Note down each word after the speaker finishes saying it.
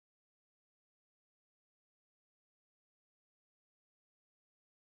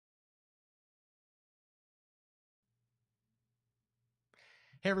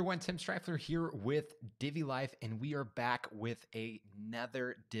Hey everyone, Tim Streifler here with Divi Life, and we are back with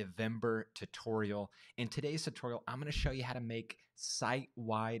another Divember tutorial. In today's tutorial, I'm going to show you how to make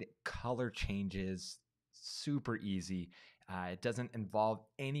site-wide color changes super easy. It doesn't involve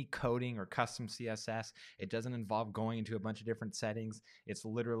any coding or custom CSS. It doesn't involve going into a bunch of different settings. It's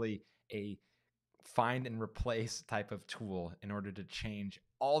literally a find and replace type of tool in order to change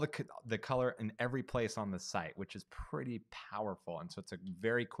all the color in every place on the site, which is pretty powerful. And so it's a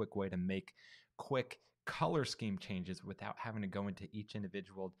very quick way to make quick color scheme changes without having to go into each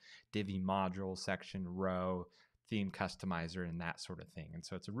individual Divi module, section, row, theme customizer, and that sort of thing. And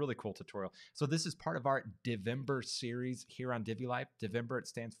so it's a really cool tutorial. So this is part of our Divember series here on Divi Life. Divember, it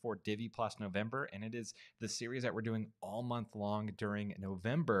stands for Divi plus November, and it is the series that we're doing all month long during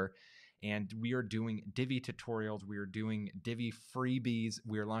November. And we are doing Divi tutorials. We are doing Divi freebies.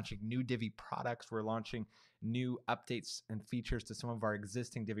 We are launching new Divi products. We're launching new updates and features to some of our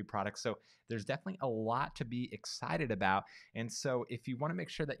existing Divi products. So there's definitely a lot to be excited about. And so if you want to make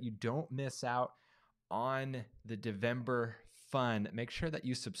sure that you don't miss out on the Divember fun, make sure that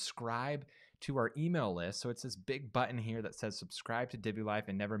you subscribe to our email list. So it's this big button here that says subscribe to Divi Life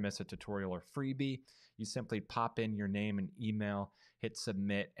and never miss a tutorial or freebie. You simply pop in your name and email, hit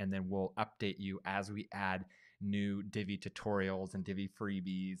submit, and then we'll update you as we add new Divi tutorials and Divi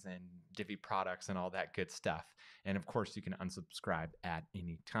freebies and Divi products and all that good stuff. And of course, you can unsubscribe at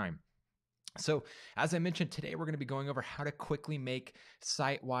any time. So as I mentioned, today we're going to be going over how to quickly make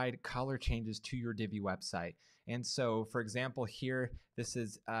site-wide color changes to your Divi website. And so, for example, here, this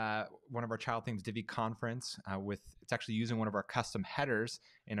is one of our child themes, Divi Conference, it's actually using one of our custom headers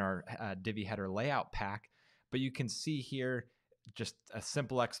in our Divi header layout pack. But you can see here, just a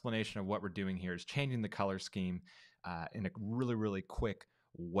simple explanation of what we're doing here is changing the color scheme in a really, really quick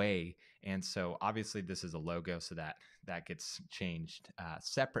way. And so obviously this is a logo, so that gets changed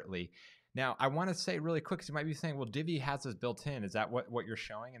separately. Now, I want to say really quick, because you might be saying, well, Divi has this built in. Is that what you're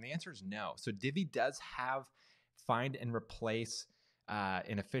showing? And the answer is no. So Divi does have find and replace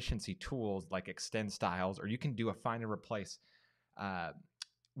and efficiency tools like extend styles, or you can do a find and replace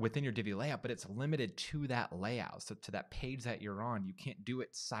within your Divi layout, but it's limited to that layout. So to that page that you're on, you can't do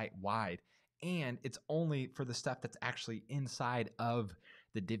it site-wide. And it's only for the stuff that's actually inside of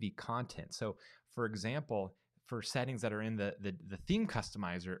the Divi content. So for example, for settings that are in the theme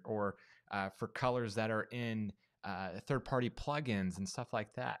customizer, or for colors that are in third-party plugins and stuff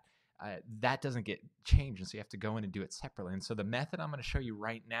like that, that doesn't get changed, and so you have to go in and do it separately. And so the method I'm going to show you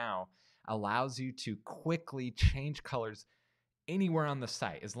right now allows you to quickly change colors anywhere on the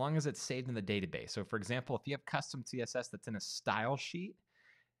site, as long as it's saved in the database. So for example, if you have custom CSS that's in a style sheet,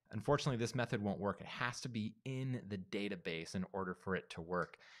 unfortunately, this method won't work. It has to be in the database in order for it to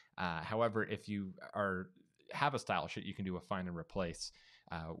work. However, if you have a style sheet, you can do a find and replace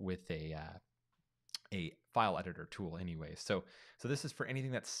with a file editor tool anyway. So this is for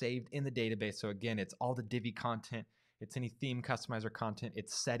anything that's saved in the database. So again, it's all the Divi content. It's any theme customizer content.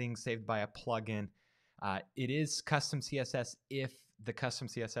 It's settings saved by a plugin. It is custom CSS if the custom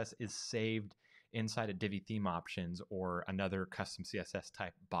CSS is saved inside a Divi theme options or another custom CSS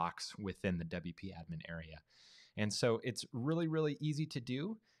type box within the WP admin area. And so it's really, really easy to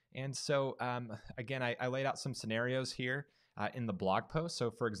do. And so again, I laid out some scenarios here in the blog post.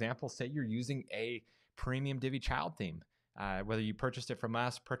 So for example, say you're using a premium Divi child theme, whether you purchased it from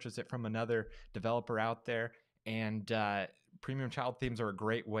us, purchased it from another developer out there, and premium child themes are a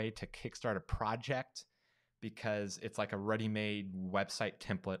great way to kickstart a project, because it's like a ready-made website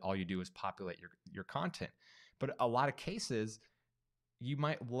template. All you do is populate your content. But a lot of cases, you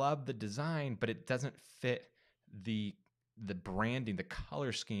might love the design, but it doesn't fit the branding, the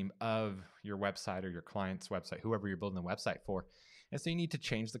color scheme of your website or your client's website, whoever you're building the website for. And so you need to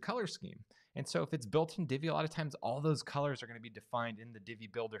change the color scheme. And so if it's built in Divi, a lot of times all those colors are going to be defined in the Divi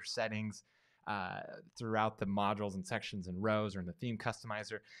builder settings throughout the modules and sections and rows, or in the theme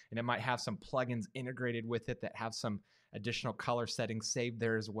customizer. And it might have some plugins integrated with it that have some additional color settings saved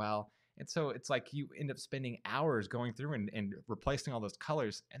there as well. And so it's like you end up spending hours going through and replacing all those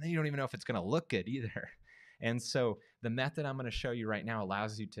colors, and then you don't even know if it's going to look good either. And so the method I'm going to show you right now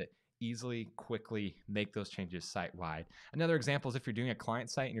allows you to easily, quickly make those changes site-wide. Another example is if you're doing a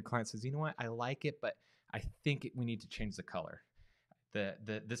client site and your client says, you know what, I like it, but I think we need to change the color.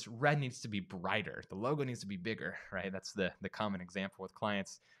 This red needs to be brighter. The logo needs to be bigger, right? That's the common example with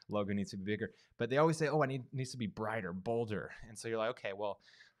clients. Logo needs to be bigger. But they always say, oh, needs to be brighter, bolder. And so you're like, okay, well,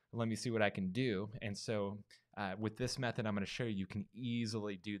 let me see what I can do. And so with this method I'm going to show you, you can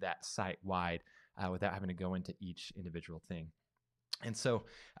easily do that site-wide without having to go into each individual thing. And so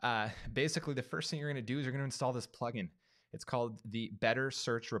basically the first thing you're going to do is you're going to install this plugin. It's called the Better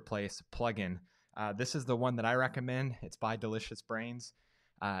Search Replace plugin. This is the one that I recommend. It's by Delicious Brains.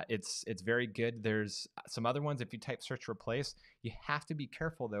 It's very good. There's some other ones. If you type search replace, you have to be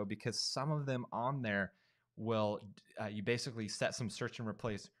careful though, because some of them on there will you basically set some search and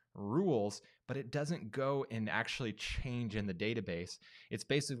replace rules, but it doesn't go and actually change in the database. It's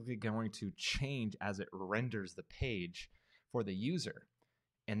basically going to change as it renders the page for the user.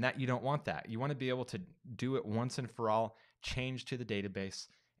 And that you don't want that. You want to be able to do it once and for all, change to the database,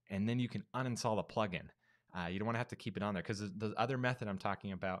 and then you can uninstall the plugin. You don't want to have to keep it on there, because the other method I'm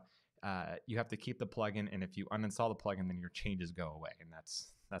talking about, you have to keep the plugin, and if you uninstall the plugin, then your changes go away, and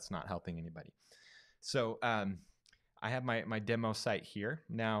that's not helping anybody. So I have my demo site here.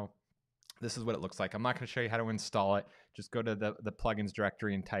 Now, this is what it looks like. I'm not going to show you how to install it. Just go to the plugins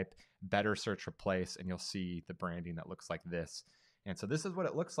directory and type Better Search Replace, and you'll see the branding that looks like this. And so this is what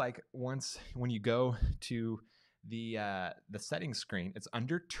it looks like when you go to the settings screen. It's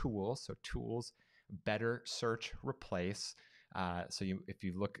under Tools, so Tools, Better Search Replace. So if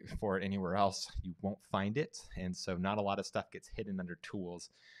you look for it anywhere else, you won't find it. And so not a lot of stuff gets hidden under Tools.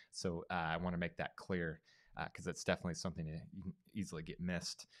 So I want to make that clear, because it's definitely something that you can easily get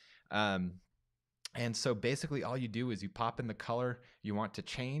missed. And so basically all you do is you pop in the color you want to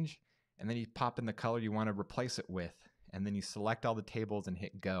change, and then you pop in the color you want to replace it with, and then you select all the tables and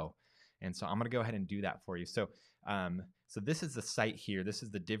hit go. And so I'm going to go ahead and do that for you. So this is the site here. This is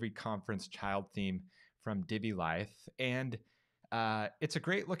the Divi Conference child theme from Divi Life. And it's a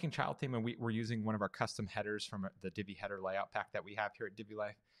great looking child theme, and we're using one of our custom headers from the Divi header layout pack that we have here at Divi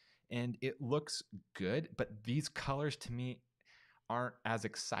Life. And it looks good, but these colors to me aren't as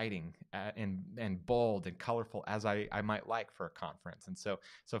exciting and bold and colorful as I might like for a conference. And so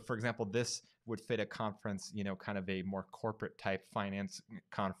for example, this would fit a conference, kind of a more corporate type finance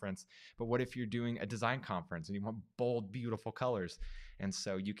conference. But what if you're doing a design conference and you want bold, beautiful colors? And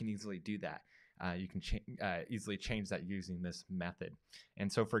so you can easily do that. You can easily change that using this method.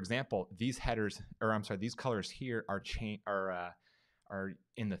 And so, for example, these colors here are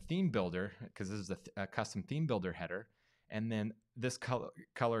in the theme builder, because this is a custom theme builder header. And then this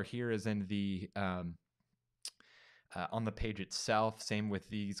color here is in the on the page itself. Same with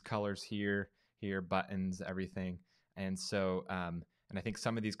these colors here, buttons, everything. And so, and I think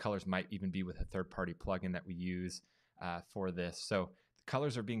some of these colors might even be with a third-party plugin that we use for this. So the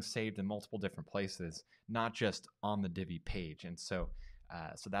colors are being saved in multiple different places, not just on the Divi page. And so,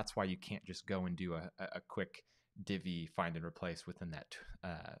 so that's why you can't just go and do a quick Divi find and replace within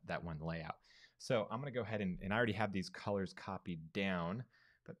that one layout. So I'm going to go ahead and I already have these colors copied down,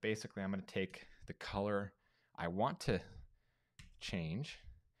 but basically I'm going to take the color I want to change,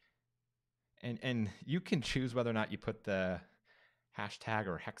 and you can choose whether or not you put the hashtag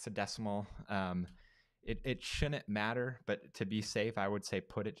or hexadecimal. It shouldn't matter, but to be safe, I would say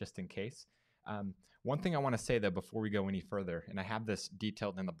put it just in case. One thing I want to say though, before we go any further, and I have this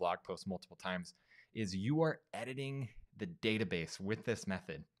detailed in the blog post multiple times, is you are editing the database with this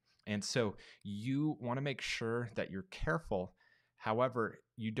method. And so you want to make sure that you're careful. However,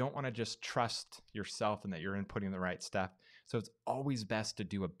 you don't want to just trust yourself and that you're inputting the right stuff. So it's always best to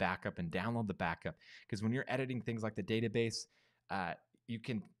do a backup and download the backup, because when you're editing things like the database, you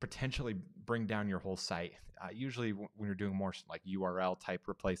can potentially bring down your whole site. Usually when you're doing more like URL type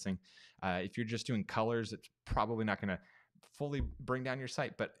replacing, if you're just doing colors, it's probably not going to fully bring down your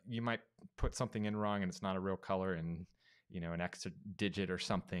site, but you might put something in wrong and it's not a real color, and an extra digit or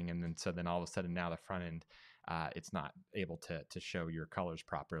something, and then all of a sudden now the front end it's not able to show your colors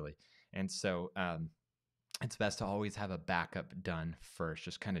properly. And so it's best to always have a backup done first,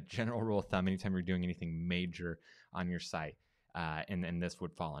 just kind of general rule of thumb anytime you're doing anything major on your site. And this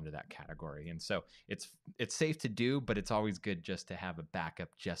would fall under that category. And so it's safe to do, but it's always good just to have a backup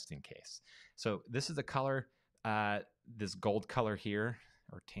just in case. So this is the color, this gold color here,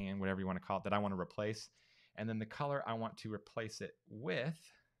 or tan, whatever you want to call it, that I want to replace. And then the color I want to replace it with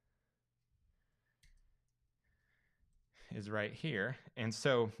is right here. And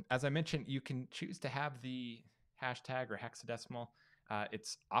so, as I mentioned, you can choose to have the hashtag or hexadecimal.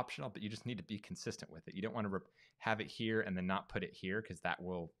 It's optional, but you just need to be consistent with it. You don't want to have it here and then not put it here, because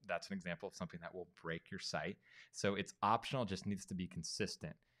that's an example of something that will break your site. So it's optional, just needs to be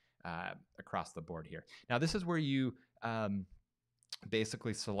consistent across the board here. Now, this is where you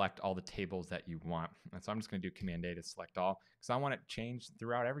basically select all the tables that you want. And so I'm just going to do Command A to select all, because I want it changed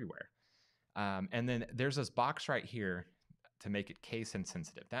throughout everywhere. And then there's this box right here to make it case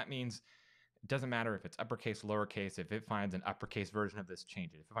insensitive. That means it doesn't matter if it's uppercase, lowercase. If it finds an uppercase version of this,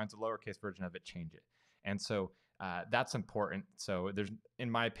 change it. If it finds a lowercase version of it, change it. And so that's important. So there's, in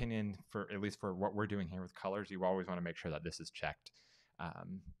my opinion, for at least for what we're doing here with colors, you always want to make sure that this is checked.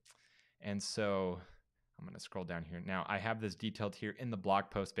 And so I'm going to scroll down here. Now I have this detailed here in the blog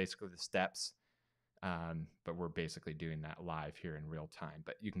post, basically the steps, but we're basically doing that live here in real time.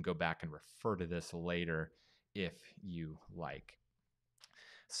 But you can go back and refer to this later if you like.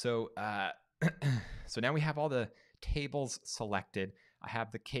 So, so now we have all the tables selected. I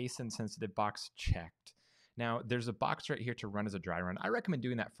have the case insensitive box checked. Now there's a box right here to run as a dry run. I recommend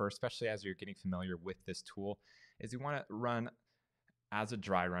doing that first, especially as you're getting familiar with this tool, is you want to run as a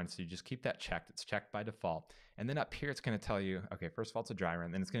dry run. So you just keep that checked. It's checked by default. And then up here, it's going to tell you, okay, first of all, it's a dry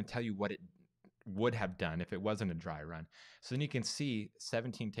run. Then it's going to tell you what it would have done if it wasn't a dry run. So then you can see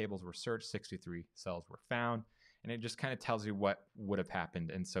 17 tables were searched, 63 cells were found, and it just kind of tells you what would have happened.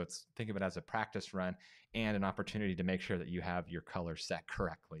 And so it's, think of it as a practice run and an opportunity to make sure that you have your color set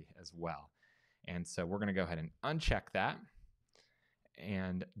correctly as well. And so we're going to go ahead and uncheck that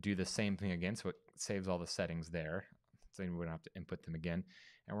and do the same thing again. So it saves all the settings there, so we don't have to input them again.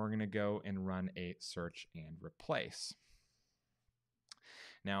 And we're going to go and run a search and replace.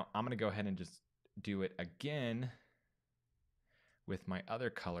 Now I'm going to go ahead and just do it again with my other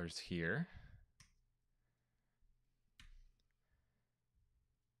colors here.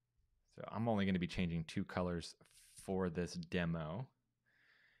 So I'm only going to be changing 2 colors for this demo.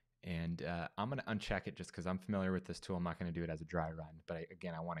 And I'm going to uncheck it just because I'm familiar with this tool. I'm not going to do it as a dry run. But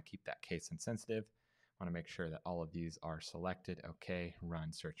again, I want to keep that case insensitive. I want to make sure that all of these are selected. Okay,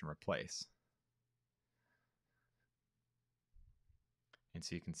 run, search, and replace. And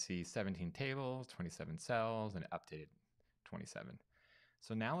so you can see 17 tables, 27 cells, and updated 27.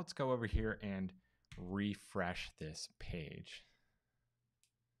 So now let's go over here and refresh this page.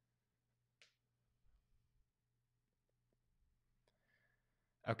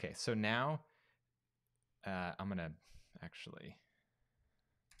 Okay, so now I'm going to actually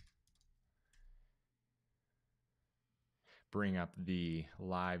bring up the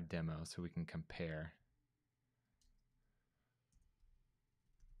live demo so we can compare.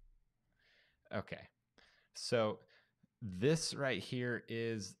 Okay, so this right here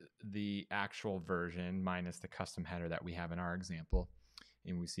is the actual version minus the custom header that we have in our example.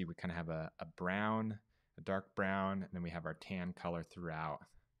 And we see we kind of have a brown, a dark brown, and then we have our tan color throughout.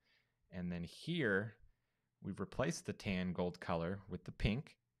 And then here, we've replaced the tan gold color with the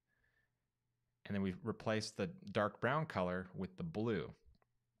pink. And then we've replaced the dark brown color with the blue.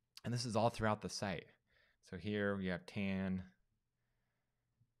 And this is all throughout the site. So here we have tan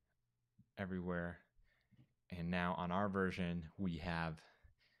everywhere. And now on our version, we have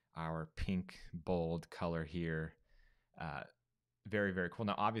our pink bold color here. Very, very cool.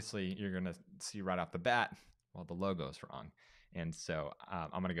 Now, obviously, you're going to see right off the bat, well, the logo is wrong. And so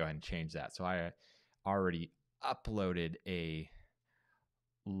I'm going to go ahead and change that. So I already uploaded a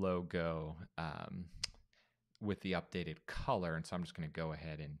logo with the updated color. And so I'm just going to go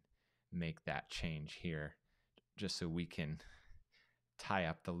ahead and make that change here just so we can tie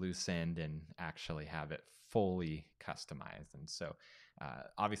up the loose end and actually have it fully customized. And so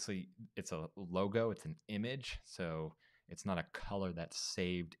obviously it's a logo, it's an image, so it's not a color that's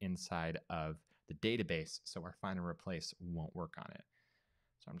saved inside of the database, so our find and replace won't work on it.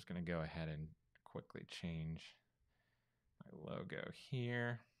 So I'm just going to go ahead and quickly change my logo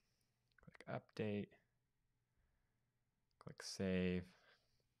here, click update, click save,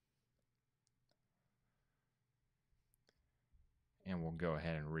 and we'll go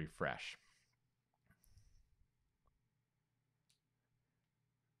ahead and refresh.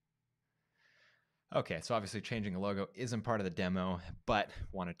 Okay, so obviously changing a logo isn't part of the demo, but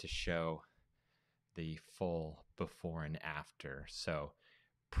wanted to show the full before and after. So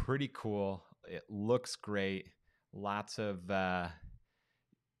pretty cool. It looks great. Lots of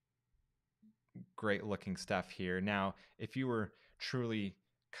great looking stuff here. Now, if you were truly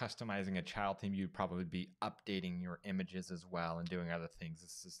customizing a child theme, you'd probably be updating your images as well and doing other things.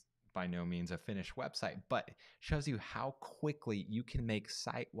 This is by no means a finished website, but shows you how quickly you can make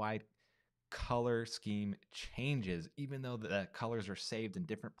site-wide color scheme changes, even though the colors are saved in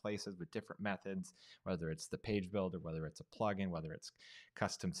different places with different methods, whether it's the page builder, whether it's a plugin, whether it's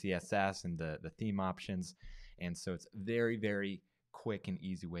custom CSS and the theme options. And so it's very, very quick and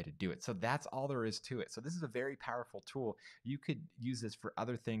easy way to do it. So that's all there is to it. So this is a very powerful tool. You could use this for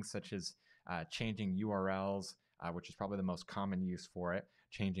other things such as changing URLs, which is probably the most common use for it,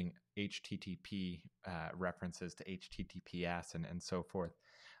 changing HTTP references to HTTPS and so forth.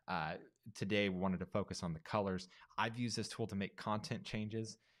 Today we wanted to focus on the colors. I've used this tool to make content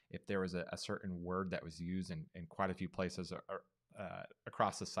changes. If there was a certain word that was used in quite a few places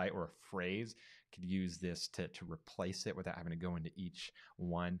across the site or a phrase, could use this to replace it without having to go into each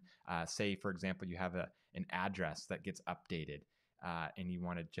one. Say, for example, you have an address that gets updated and you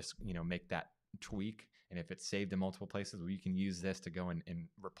want to just make that tweak. And if it's saved in multiple places, well, you can use this to go and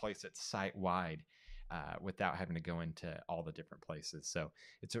replace it site-wide without having to go into all the different places. So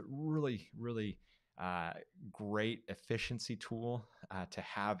it's a really, really great efficiency tool to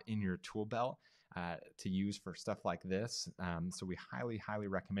have in your tool belt to use for stuff like this. So we highly, highly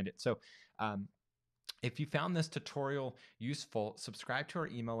recommend it. So if you found this tutorial useful, subscribe to our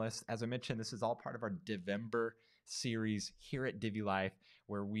email list. As I mentioned, this is all part of our Divember series here at Divi Life,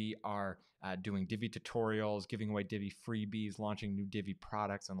 where we are doing Divi tutorials, giving away Divi freebies, launching new Divi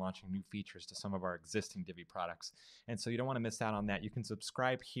products, and launching new features to some of our existing Divi products. And so you don't want to miss out on that. You can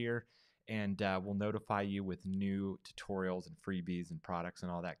subscribe here, and we'll notify you with new tutorials and freebies and products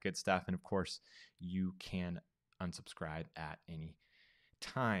and all that good stuff. And of course, you can unsubscribe at any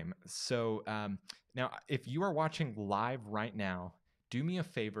time. So now, if you are watching live right now, do me a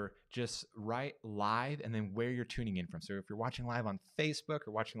favor, just write live and then where you're tuning in from. So if you're watching live on Facebook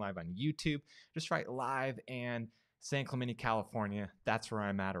or watching live on YouTube, just write live and San Clemente, California. That's where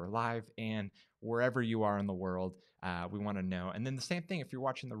I'm at, or live and wherever you are in the world. We want to know. And then the same thing, if you're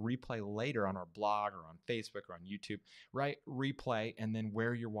watching the replay later on our blog or on Facebook or on YouTube, write replay and then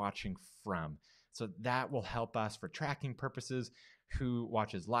where you're watching from. So that will help us for tracking purposes, who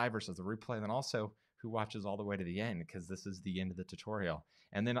watches live versus the replay, and then also who watches all the way to the end, because this is the end of the tutorial.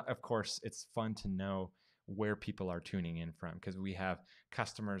 And then, of course, it's fun to know where people are tuning in from, because we have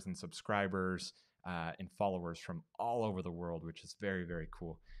customers and subscribers and followers from all over the world, which is very, very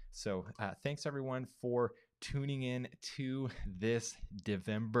cool. So thanks, everyone, for tuning in to this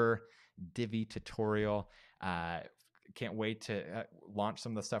Divember Divi tutorial. Can't wait to launch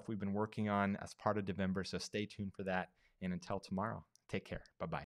some of the stuff we've been working on as part of Divember, so stay tuned for that. And until tomorrow, take care. Bye-bye.